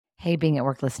Hey, Being at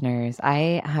Work listeners,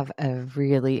 I have a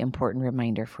really important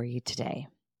reminder for you today.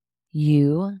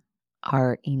 You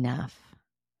are enough,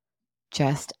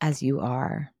 just as you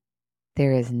are.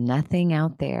 There is nothing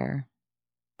out there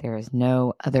is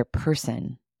no other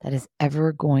person that is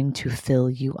ever going to fill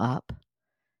you up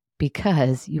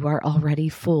because you are already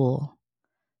full,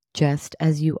 just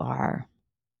as you are.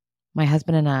 My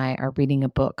husband and I are reading a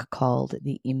book called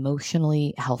The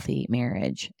Emotionally Healthy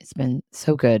Marriage. It's been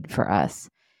so good for us.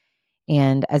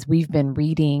 And as we've been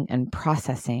reading and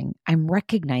processing, I'm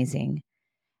recognizing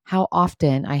how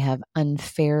often I have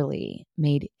unfairly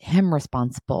made him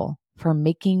responsible for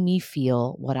making me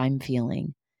feel what I'm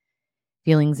feeling.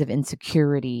 Feelings of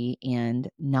insecurity and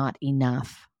not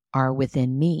enough are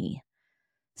within me.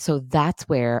 So that's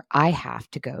where I have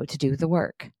to go to do the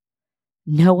work.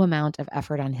 No amount of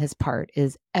effort on his part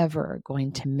is ever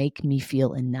going to make me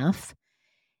feel enough.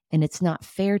 And it's not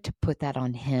fair to put that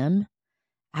on him.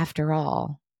 After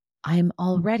all, I'm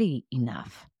already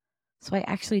enough. So I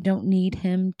actually don't need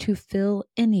him to fill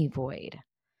any void.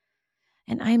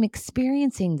 And I'm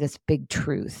experiencing this big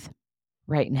truth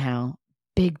right now,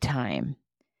 big time.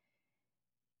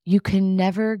 You can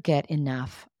never get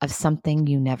enough of something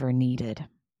you never needed.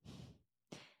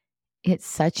 It's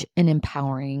such an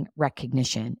empowering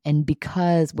recognition. And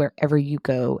because wherever you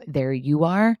go, there you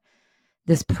are,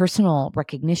 this personal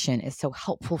recognition is so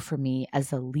helpful for me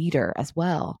as a leader as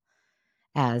well,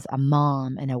 as a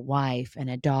mom and a wife and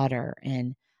a daughter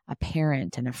and a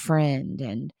parent and a friend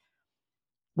and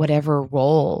whatever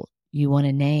role you want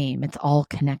to name. It's all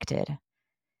connected.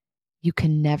 You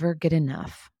can never get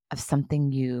enough of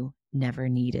something you never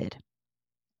needed.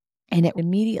 And it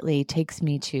immediately takes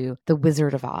me to The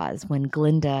Wizard of Oz when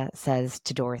Glinda says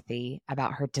to Dorothy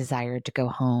about her desire to go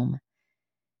home,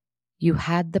 "You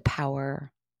had the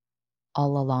power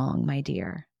all along, my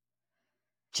dear."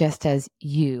 Just as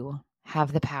you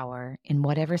have the power in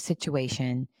whatever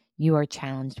situation you are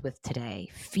challenged with today.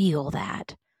 Feel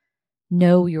that.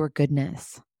 Know your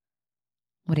goodness.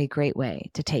 What a great way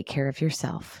to take care of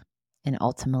yourself and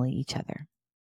ultimately each other.